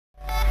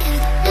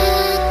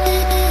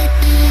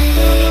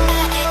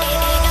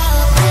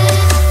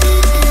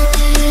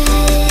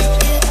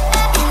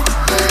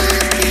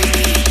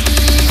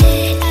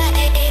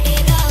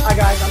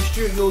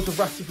Laws of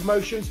Rusty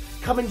Promotions,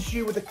 coming to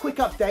you with a quick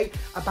update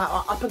about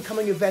our up and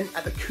coming event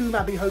at the Coombe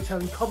Abbey Hotel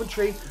in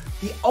Coventry,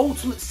 the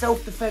ultimate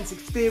self-defense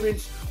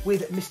experience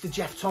with Mr.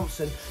 Geoff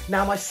Thompson.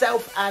 Now,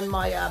 myself and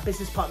my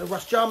business partner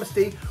Russ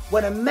Jarmesty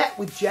went and met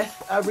with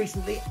Geoff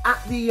recently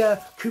at the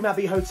Coombe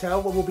Abbey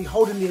Hotel, where we'll be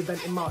holding the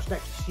event in March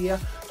next year,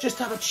 just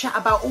to have a chat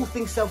about all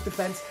things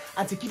self-defense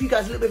and to give you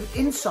guys a little bit of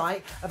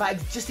insight about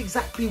just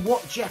exactly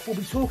what Geoff will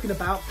be talking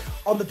about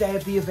on the day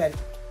of the event.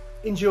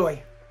 Enjoy.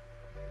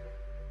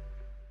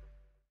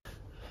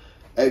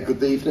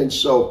 Good evening.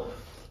 So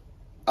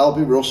I'll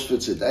be Russ for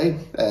today.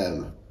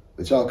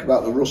 We're talking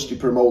about the Rusty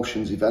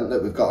Promotions event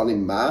that we've got on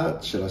in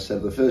March, and I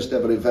said the first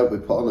ever event we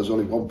put on, there's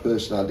only one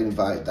person I'd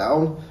invite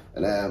down,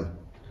 and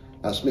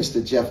that's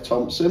Mr. Geoff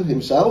Thompson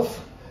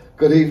himself.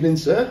 Good evening,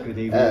 sir. Good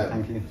evening,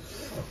 thank you.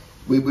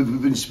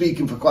 We've been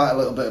speaking for quite a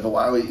little bit of a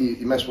while.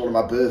 He messed one of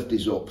my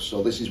birthdays up,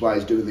 so this is why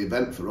he's doing the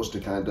event for us, to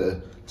kind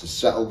of to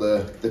settle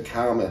the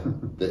karma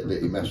that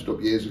he messed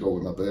up years ago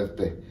with my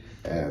birthday.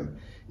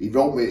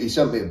 He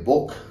sent me a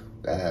book.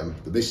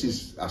 The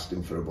missus asked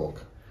him for a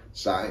book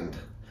signed,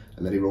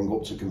 and then he rung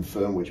up to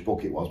confirm which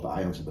book it was, but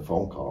I answered the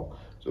phone call.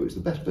 So it was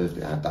the best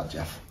birthday I had, that,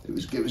 Geoff. It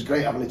was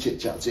great having a chit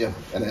chat to you.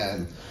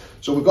 And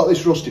so we've got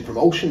this Rusty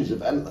Promotions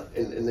event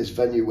in this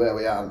venue where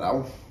we are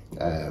now,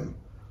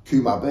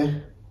 Coombe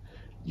Abbey.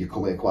 You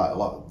come here quite a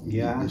lot.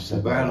 Yeah,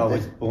 well, I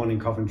was born in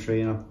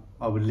Coventry, and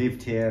I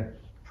lived here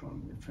for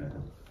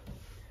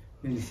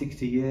nearly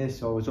 60 years,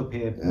 so I was up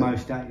here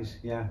most days,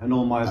 and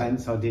all my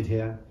events I did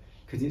here,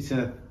 because it's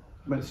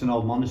an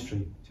old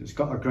monastery, so it's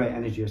got a great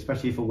energy,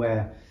 especially for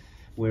where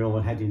we're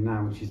all heading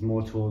now, which is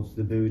more towards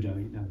the Buddha,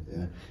 you know.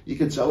 Yeah, you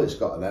can tell it's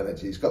got an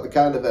energy. It's got the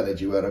kind of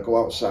energy where I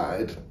go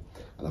outside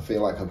and I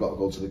feel like I've got to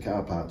go to the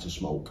car park to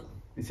smoke.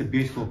 It's a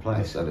beautiful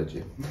place. It's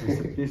energy.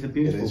 It's a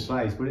beautiful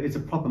place, but it's a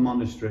proper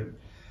monastery.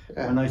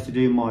 Yeah. When I used to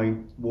do my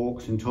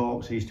walks and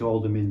talks, I used to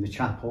hold them in the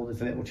chapel.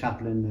 There's a little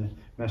chapel in the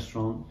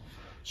restaurant.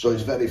 So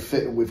it's very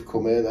fitting we've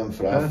come here then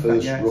for our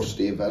first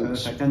Rusty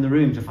events. Perfect. And the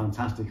rooms are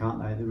fantastic,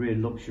 aren't they? They're really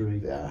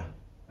luxury. Yeah.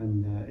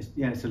 And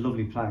it's a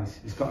lovely place.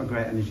 It's got a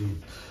great energy.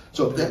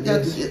 So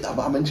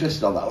I'm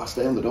interested on that last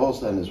day on the doors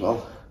then as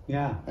well.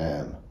 Yeah.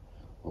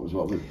 What was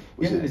it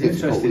was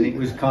interesting. It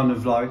was kind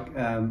of like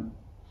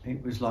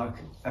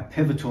a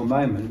pivotal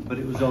moment, but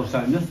it was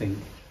also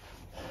nothing,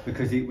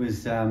 because it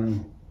was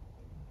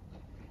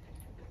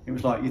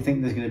like, you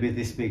think there's going to be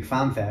this big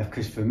fanfare,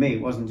 because for me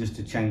it wasn't just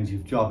a change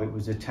of job, it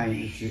was a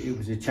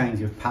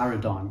change of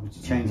paradigm, it was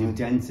a change of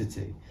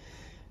density,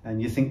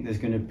 and you think there's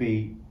going to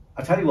be,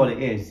 I'll tell you what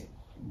it is,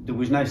 there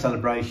was no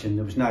celebration,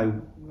 there was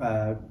no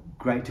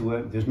great to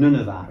work, there's none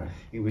of that.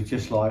 It was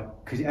just like,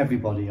 because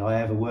everybody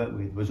I ever worked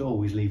with was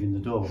always leaving the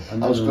door,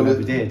 and none of them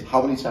ever did.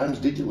 How many times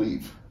did you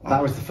leave?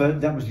 That was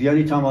the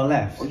only time I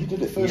left. Oh, you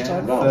did it first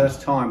time round?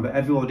 First time, but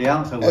everybody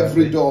else I worked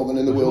every with doorman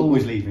in the world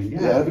always leaving.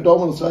 Yeah, every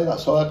doorman will say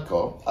that's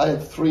hardcore. I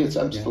had 3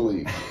 attempts to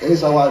leave.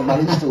 Here's how I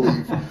managed to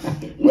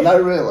leave. When I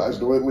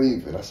realised I wasn't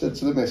leaving, I said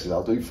to the missus,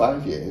 I'll do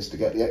 5 years to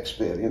get the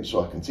experience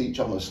so I can teach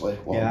honestly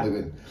what I'm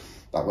doing.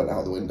 That went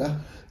out the window.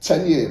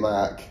 10-year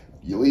mark,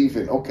 you're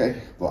leaving,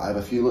 okay, but I have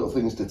a few little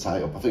things to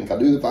tie up. I think I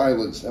knew the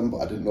violence then, but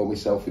I didn't know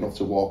myself enough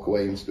to walk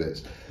away into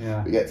it.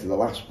 Yeah. We get to the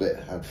last bit,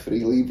 I had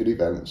 3 leaving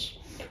events.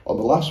 On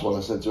the last one,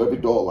 I said to every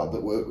door lad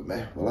that worked with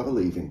me, we'll have a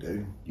leaving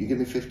do. You give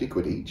me 50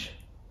 quid each,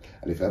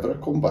 and if ever I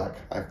come back,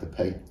 I have to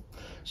pay.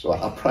 So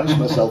I priced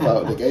myself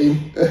out of the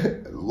game.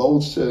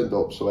 Loads turned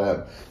up, so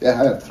I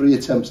had 3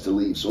 attempts to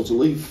leave. So to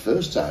leave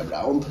first time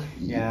round.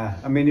 Yeah,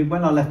 I mean,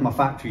 when I left my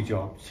factory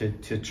job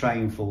to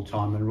train full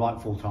time and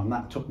write full time,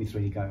 that took me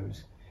 3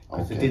 goes.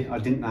 Because I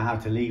didn't know how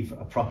to leave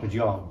a proper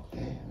job.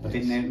 Yeah, I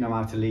didn't know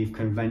how to leave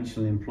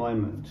conventional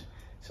employment.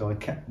 So I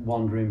kept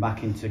wandering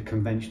back into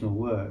conventional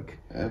work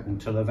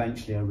until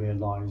eventually I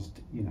realised,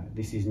 you know,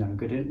 this is no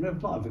good. And a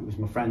lot of it was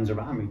my friends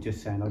around me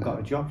just saying, I've got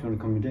a job, do you want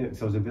to come and do it?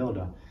 So I was a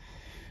builder.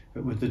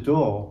 But with the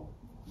door,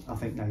 I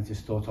think they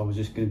just thought I was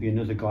just going to be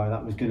another guy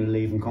that was going to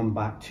leave and come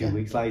back 2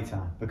 weeks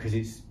later, because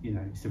it's, you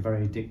know, it's a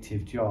very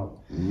addictive job.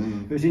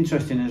 It was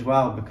interesting as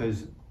well,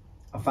 because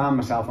I found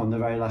myself on the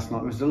very last night,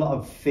 there was a lot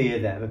of fear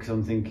there, because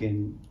I'm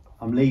thinking,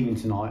 I'm leaving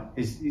tonight.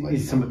 Is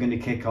something going to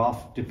kick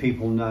off? Do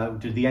people know?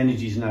 Do the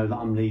energies know that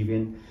I'm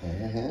leaving?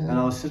 And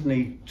I was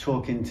suddenly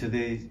talking to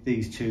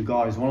these 2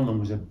 guys. One of them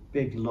was a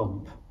big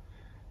lump,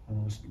 and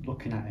I was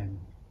looking at him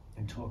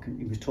and talking.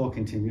 He was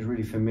talking to me. He was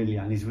really familiar,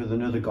 and he's with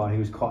another guy who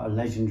was quite a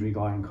legendary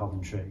guy in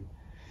Coventry.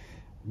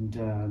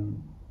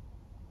 And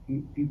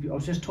I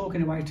was just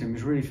talking away to him. He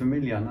was really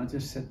familiar, and I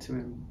just said to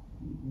him,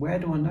 "Where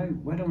do I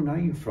know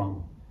you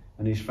from?"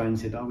 And his friend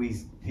said, "Oh,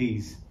 he's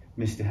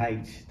Mr.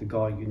 H, the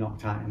guy you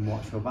knocked out and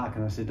watched your back."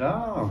 And I said,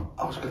 "Oh."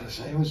 I was going to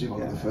say, was he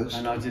one of the first?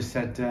 And I just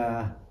said,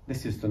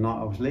 this is the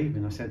night I was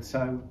leaving. I said,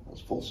 so... That's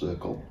full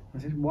circle. I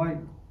said, why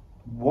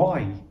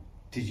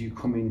did you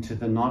come into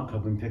the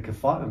nightclub and pick a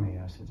fight with me?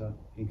 I said,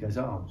 he goes,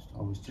 oh,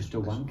 I was just a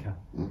wanker.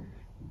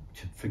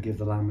 To forgive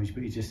the language,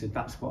 but he just said,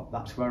 that's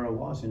where I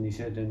was. And he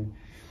said, and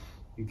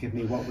you give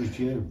me what was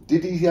due.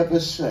 Did he ever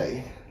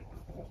say,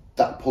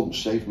 that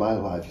punch saved my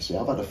life. You see,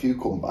 I've had a few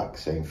come back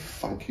saying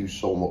thank you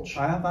so much.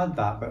 I have had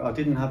that, but I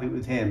didn't have it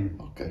with him.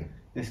 Okay.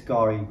 This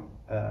guy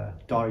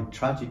died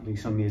tragically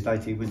some years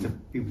later.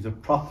 He was a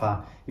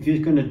proper. If you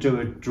was going to do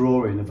a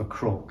drawing of a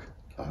crook,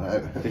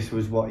 this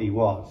was what he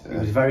was. Yeah. He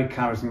was very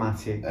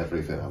charismatic.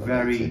 Everything.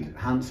 Very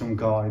handsome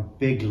guy,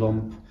 big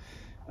lump,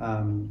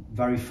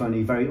 very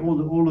funny,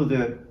 all of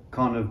the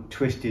kind of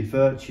twisted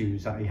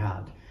virtues that he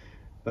had.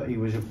 But he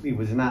was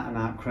an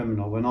out-and-out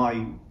criminal. When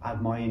I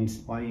had my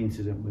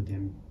incident with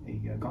him, he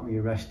got me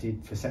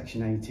arrested for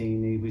Section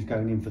 18. He was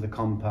going in for the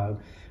compo,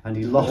 and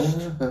he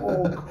lost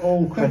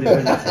all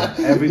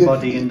credibility.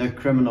 Everybody in the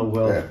criminal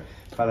world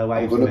fell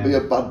away from him. I'm going to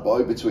be a bad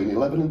boy between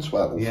 11 and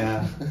 12.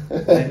 Yeah,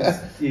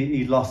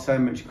 he lost so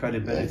much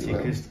credibility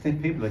because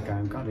people are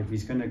going, God, if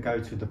he's going to go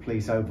to the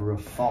police over a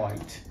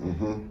fight,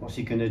 what's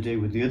he going to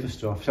do with the other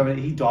stuff? So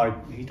he died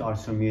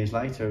some years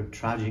later,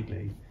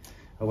 tragically.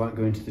 I won't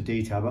go into the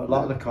detail, but a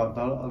lot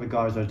of the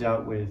guys I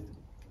dealt with,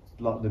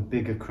 a lot of the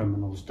bigger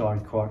criminals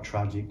died quite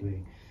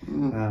tragically.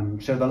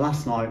 So the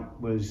last night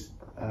was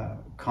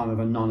kind of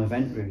a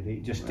non-event really,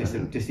 it just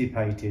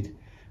dissipated.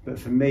 But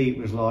for me it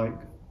was like,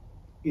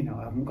 you know,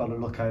 I haven't got to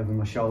look over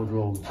my shoulder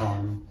all the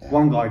time.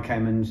 One guy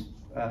came and,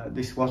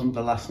 this wasn't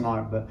the last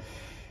night, but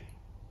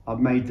I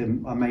made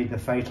the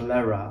fatal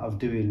error of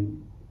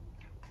doing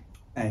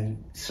a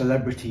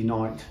celebrity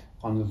night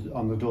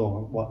on the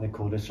door, what they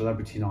called a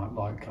celebrity night.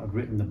 Like I'd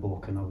written the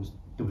book and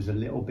there was a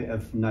little bit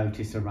of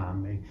notice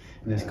around me,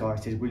 and this guy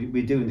said,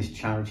 we're doing this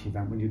charity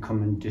event, will you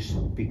come and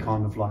just be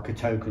kind of like a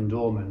token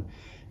doorman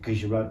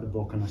because you wrote the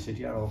book? And I said,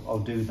 yeah, I'll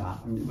do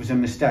that. And it was a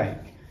mistake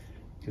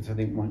because I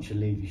think once you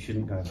leave you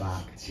shouldn't go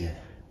back.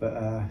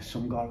 But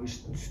some guy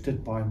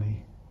stood by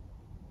me,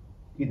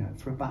 you know,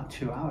 for about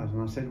 2 hours,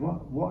 and I said,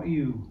 what are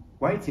you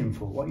waiting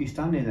for? What are you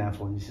standing there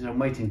for? And he said, I'm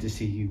waiting to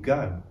see you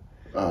go.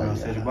 And I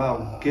said,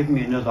 well, give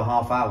me another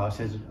half hour. I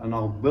said, and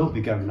I'll be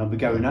going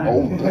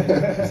home. I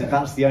said,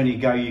 that's the only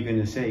go you're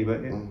going to see. But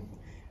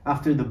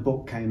after the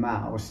book came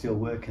out, I was still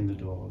working the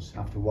doors.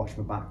 After Watch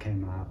My Back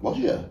came out. Was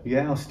you?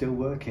 Yeah, I was still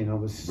working. I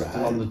was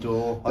still on the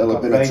door. There'll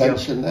have been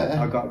attention there.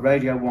 I got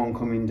Radio 1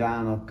 coming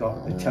down. I've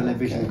got the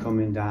television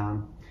coming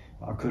down.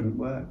 I couldn't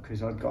work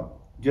because I'd got,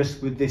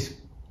 just with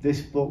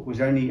this book was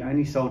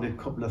only sold a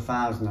couple of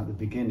thousand at the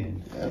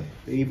beginning. But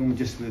even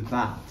just with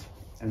that,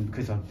 and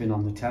because I'd been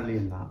on the telly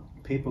and that,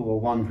 people were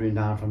wandering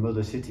down from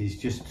other cities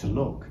just to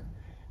look.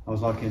 I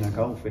was like in a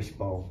goldfish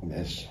bowl.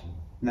 Yes.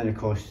 And then of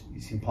course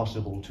it's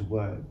impossible to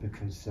work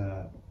because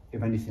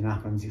if anything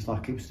happens, it's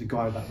like it was the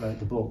guy that wrote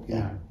the book, you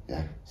know.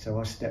 So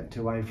I stepped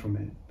away from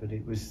it. But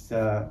it was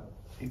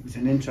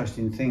an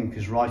interesting thing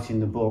because writing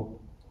the book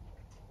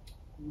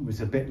was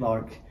a bit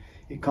like,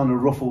 it kind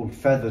of ruffled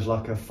feathers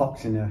like a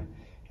fox in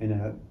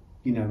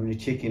a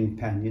chicken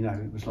pen, you know.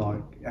 It was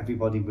like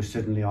everybody was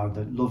suddenly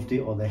either loved it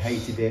or they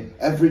hated it.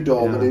 Every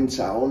doorman in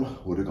town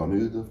would have gone,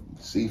 who the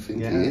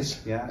think he is?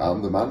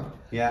 I'm the man.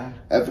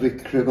 Every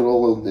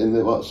criminal in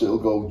the lots will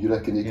go, you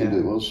reckon you can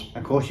do us?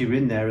 Of course you're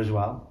in there as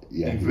well.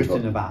 You've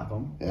written about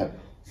them.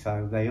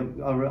 So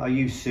I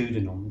used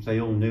pseudonyms. They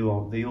all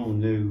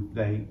knew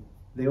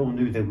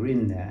they were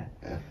in there.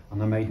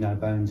 And I made no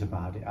bones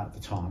about it at the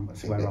time.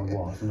 That's where I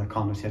was. And I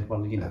kind of said,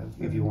 well, you know,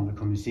 if you want to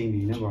come and see me,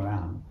 you know where I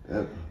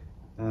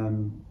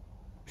am.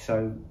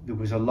 So there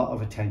was a lot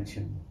of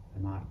attention,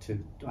 and I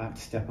had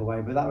to step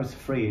away, but that was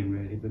freeing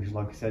really, because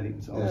like I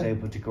said, I was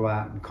able to go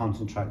out and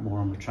concentrate more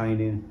on the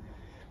training,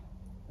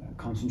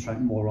 concentrate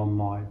more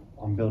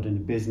on building a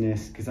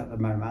business, because at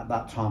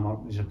that time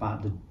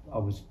I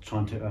was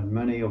trying to earn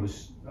money. I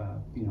was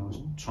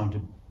trying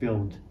to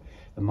build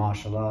the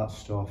martial arts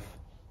stuff.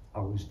 I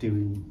was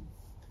doing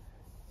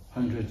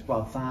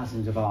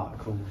thousands of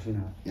articles, you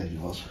know. Yes, you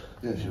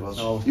was.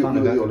 So you were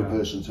the only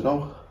person to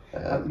know.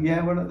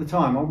 Well, at the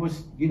time I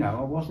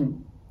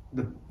wasn't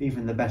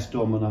even the best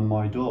doorman on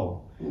my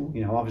door.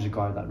 You know, I was a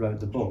guy that wrote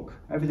the book.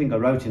 Everything I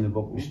wrote in the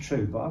book was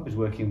true, but I was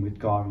working with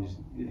guys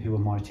who were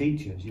my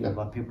teachers, you know,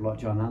 like people like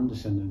John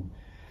Anderson, and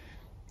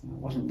I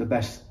wasn't the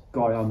best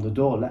guy on the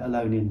door, let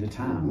alone in the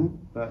town.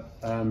 But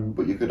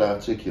you could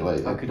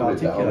articulate it. I could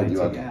articulate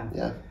it,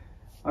 yeah.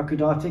 I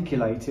could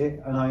articulate it,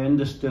 and I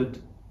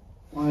understood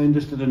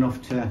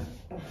enough to.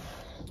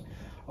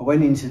 I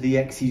went into the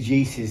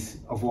exegesis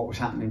of what was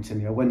happening to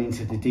me. I went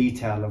into the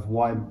detail of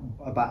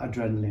about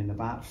adrenaline,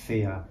 about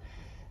fear,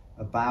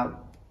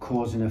 about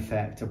cause and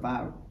effect,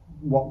 about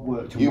what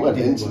worked and what didn't work.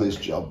 You went into this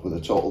job with a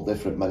total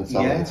different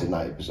mentality to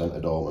 90%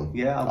 of doormen.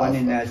 Yeah, I went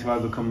in there to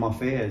overcome my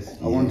fears.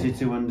 I wanted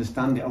to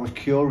understand it. I was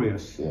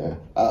curious. Yeah,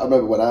 I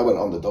remember when I went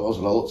on the doors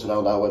and I looked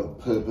around, I went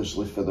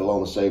purposely for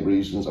the same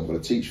reasons. I'm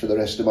going to teach for the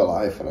rest of my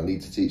life, and I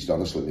need to teach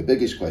honestly. The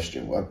biggest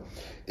question was,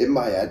 in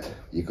my head,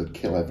 you could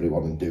kill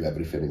everyone and do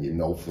everything and you're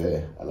no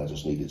fear, and I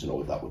just needed to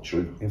know if that was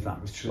true. If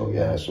that was true,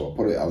 so I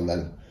put it on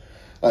then.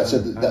 Like I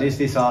said, is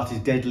this art as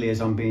deadly as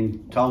I'm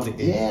being told it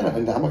is? Yeah,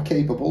 and am I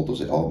capable?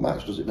 Does it all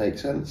match? Does it make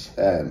sense?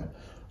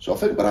 So I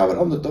think when I went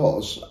on the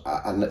doors,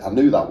 I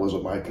knew that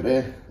wasn't my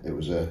career. It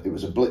was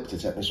a blip to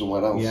take me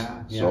somewhere else.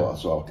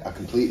 So I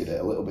completed it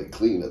a little bit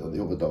cleaner than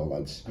the other door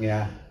lads.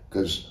 Yeah.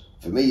 Because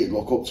for me, you'd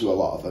look up to a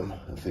lot of them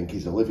and think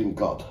he's a living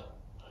god.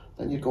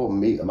 Then you go and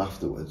meet them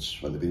afterwards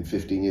when they've been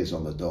 15 years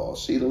on the door,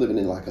 see them living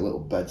in like a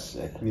little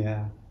bedsit.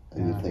 Yeah.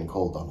 And you think,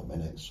 hold on a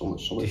minute,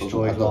 something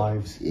destroyed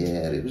lives.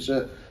 Yeah, it was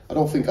I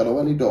don't think I know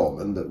any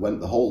doorman that went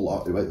the whole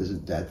lot who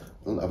isn't dead,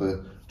 doesn't have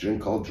a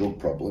drink or drug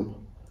problem.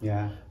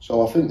 Yeah.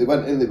 So I think they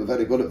went in, they were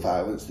very good at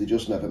violence, they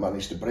just never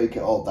managed to break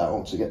it all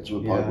down to get to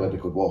a point where they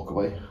could walk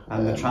away.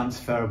 And the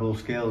transferable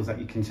skills that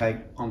you can take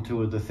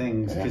onto other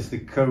things, because the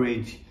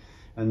courage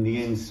and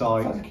the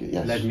insight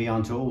led me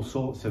onto all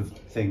sorts of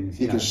things.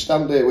 You can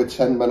stand here with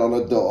 10 men on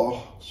a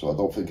door, so I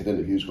don't think an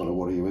interview's going to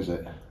worry you, is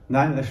it?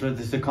 No,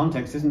 there's the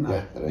context, isn't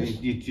there? Yeah, there is.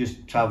 You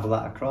just travel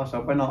that across. I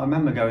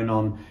remember going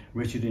on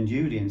Richard and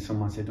Judy, and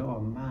someone said, "Oh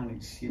man,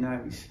 it's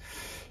it's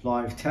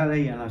live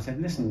telly," and I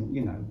said, "Listen,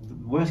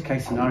 the worst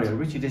case scenario,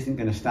 Richard isn't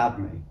going to stab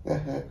me."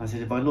 I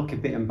said, "If I look a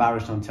bit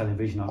embarrassed on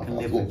television, I can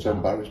live with that." I've looked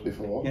embarrassed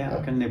before. Yeah,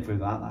 I can live with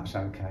that. That's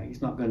okay.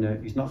 He's not going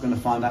to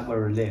find out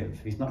where I live.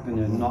 He's not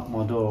going to knock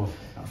my door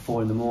at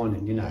 4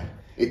 a.m.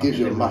 It gives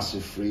you a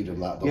massive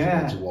freedom, that doesn't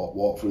it, to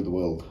walk through the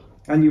world.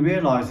 And you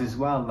realise as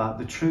well that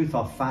the truth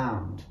I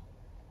found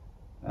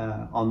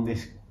on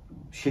this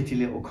shitty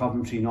little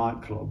Coventry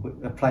nightclub,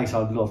 a place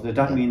I loved. I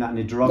don't mean that in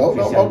a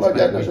derogatory sense, but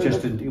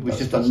it was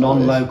just a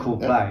non-local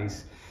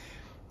place.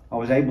 I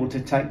was able to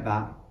take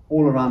that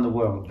all around the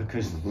world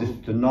because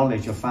the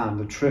knowledge I found,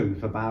 the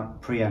truth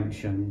about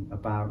preemption,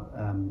 about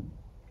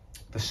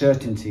the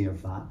certainty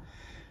of that,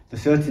 the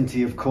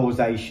certainty of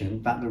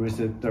causation, that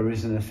there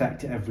is an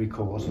effect to every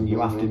cause and you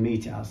have to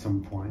meet it at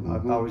some point.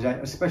 I was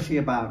especially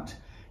about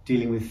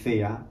dealing with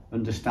fear,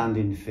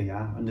 understanding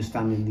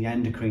the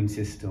endocrine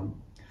system,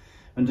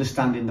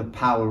 understanding the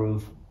power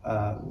of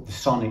the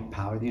sonic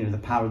power, the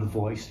power of the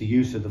voice, the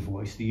use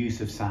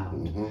of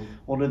sound.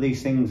 All of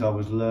these things I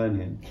was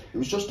learning. It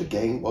was just a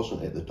game,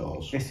 wasn't it, the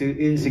doors?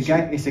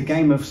 It's a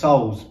game of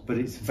souls, but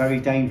it's a very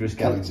dangerous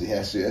game.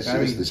 Yes,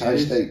 it's high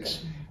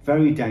stakes.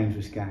 Very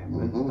dangerous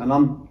game.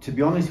 And to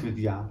be honest with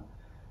you,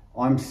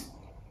 I'm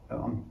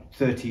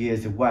 30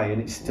 years away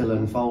and it's still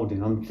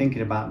unfolding. I'm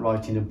thinking about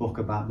writing a book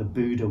about the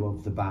Buddha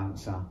of the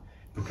bouncer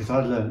because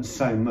I learned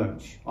so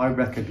much. I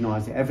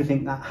recognised that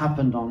everything that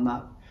happened on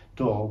that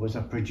door was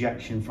a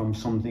projection from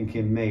something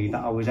in me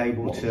that I was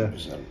able to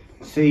 100%.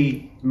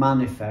 see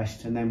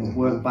manifest and then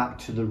work back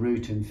to the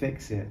root and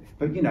fix it.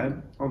 But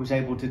I was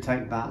able to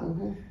take that.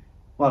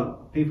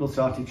 Well, people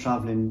started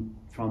travelling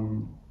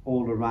from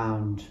all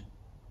around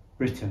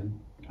Britain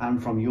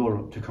and from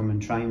Europe to come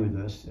and train with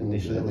us in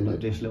this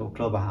little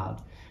club I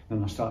had.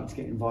 And I started to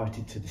get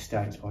invited to the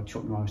States by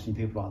Chuck Norris and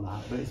people like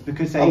that. But it's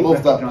because they I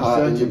love that recognise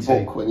part in your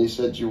certainty. book when you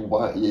said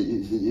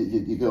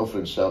your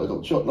girlfriend shouted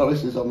up, "Chuck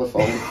Norris is on the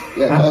phone."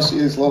 Yeah, of course he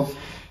is, love.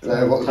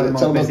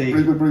 Tell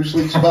him Bruce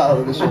Lee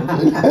sparring or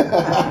something.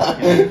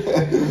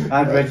 I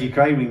had Reggie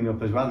Cray ring me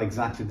up as well,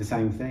 exactly the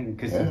same thing,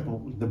 because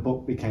the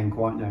book became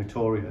quite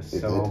notorious.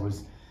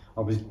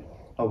 I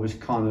was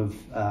kind of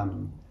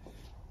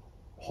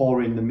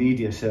whoring the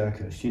media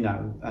circus,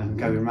 and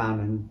going around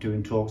and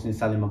doing talks and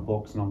selling my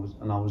books,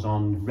 and I was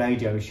on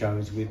radio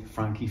shows with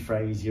Frankie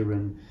Frazier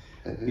and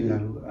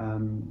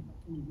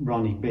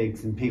Ronnie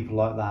Biggs and people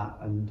like that,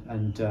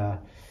 and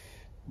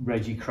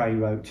Reggie Cray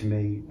wrote to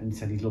me and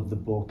said he loved the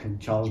book,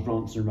 and Charles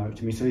Bronson wrote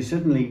to me. So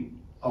suddenly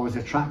I was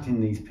attracting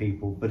these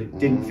people, but it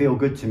didn't feel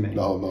good to me.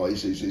 No,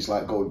 it's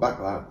like going back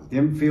that. It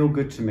didn't feel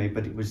good to me,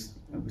 but it was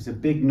a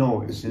big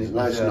noise. It's a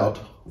nice nod.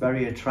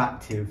 Very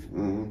attractive,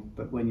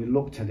 but when you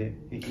looked at it,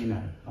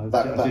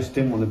 I just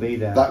didn't want to be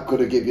there. That could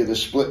have given you the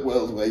split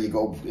world where you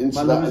go into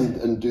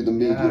and do the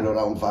media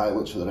around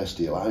violence for the rest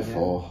of your life.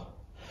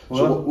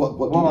 So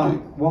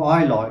what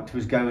I liked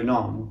was going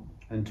on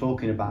and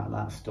talking about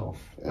that stuff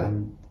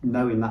and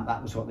knowing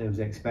that was what they was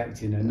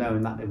expecting and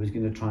knowing that they was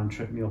going to try and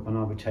trip me up, and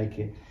I would take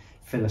it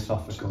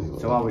philosophical.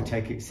 So I would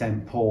take it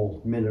St.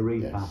 Paul,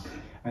 Milarepa,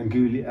 and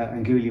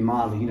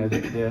Angulimala,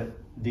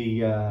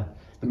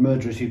 the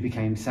murderers who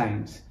became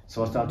saints.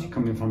 So I started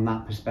coming from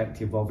that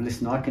perspective of,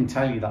 listen, I can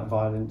tell you that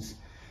violence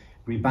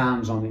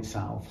rebounds on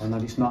itself and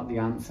that it's not the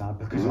answer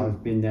because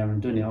I've been there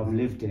and done it, I've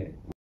lived it.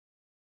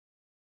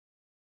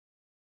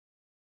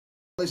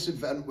 This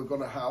event we're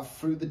going to have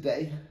through the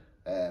day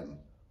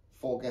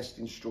 4 guest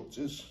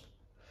instructors.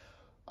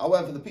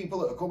 However, the people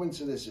that are coming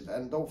to this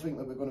event don't think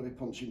that we're going to be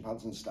punching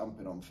pads and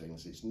stamping on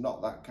things. It's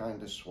not that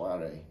kind of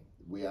soiree.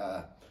 We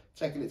are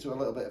taking it to a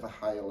little bit of a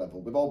higher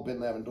level. We've all been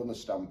there and done the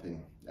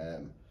stamping.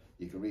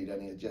 You can read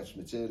any of Geoff's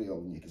material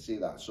and you can see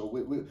that. So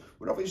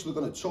we're obviously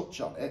going to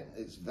touch on it.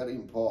 It's very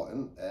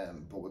important,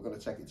 but we're going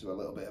to take it to a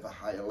little bit of a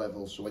higher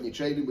level. So when you're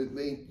training with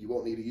me, you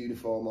won't need a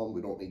uniform on.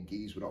 We don't need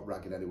geese. We're not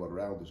ragging anyone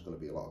around. There's going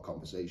to be a lot of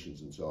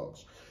conversations and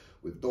talks.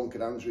 With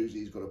Duncan Andrews,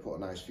 he's going to put a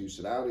nice few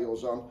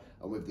scenarios on,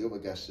 and with the other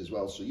guests as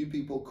well. So you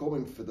people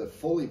coming for the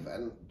full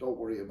event, don't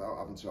worry about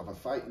having to have a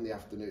fight in the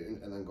afternoon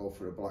and then go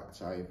for a black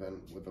tie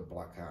event with a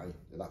black eye.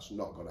 That's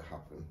not going to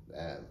happen.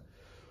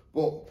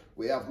 But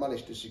we have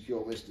managed to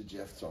secure Mr.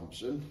 Geoff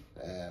Thompson.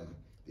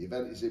 The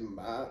event is in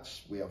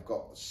March. We have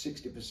got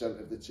 60%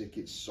 of the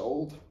tickets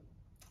sold.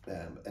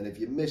 And if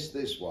you miss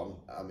this one,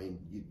 I mean,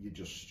 you're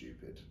just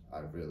stupid. I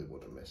really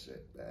wouldn't miss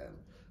it.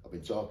 I've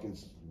been talking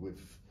with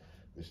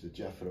Mr.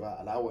 Geoff for about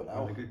an hour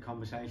now. Had a good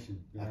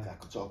conversation. Yeah. I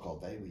could talk all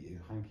day with you.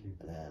 Thank you.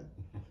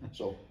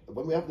 So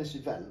when we have this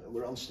event,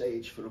 we're on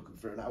stage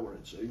for an hour or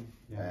two.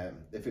 Yeah.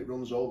 If it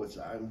runs over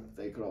time,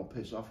 they could all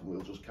piss off and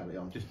we'll just carry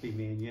on. Just be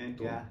me and you.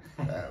 Done.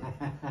 Yeah.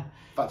 In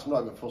fact, I'm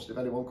not even fussed if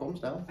anyone comes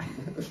down.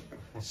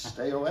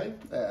 Stay away.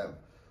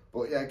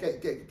 But yeah,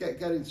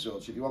 get in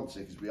touch if you want to,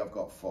 because we have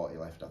got 40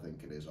 left, I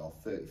think it is, or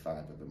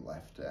 35 of them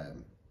left,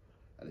 and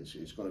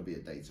it's going to be a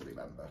day to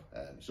remember.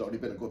 It's already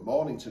been a good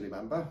morning to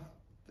remember.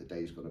 The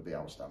day's going to be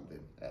outstanding.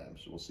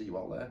 So we'll see you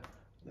all there.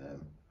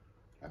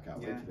 I can't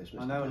wait for this.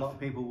 I know a lot of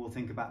people will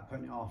think about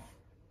putting it off,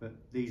 but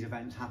these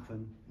events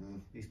happen.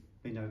 It's,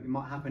 you know, it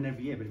might happen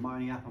every year, but it might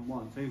only happen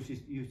once. So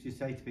you just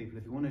say to people,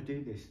 if you want to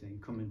do this thing,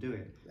 come and do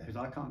it. Because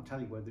I can't tell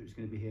you whether it's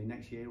going to be here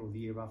next year or the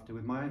year after.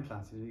 With my own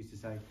classes, I used to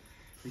say,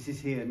 this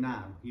is here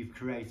now, you've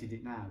created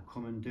it now,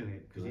 come and do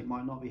it, because it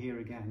might not be here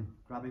again.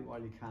 Grab it while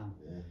you can.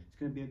 It's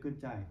going to be a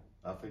good day.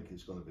 I think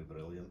it's going to be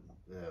brilliant.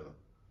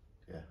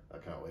 Yeah, I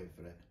can't wait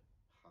for it.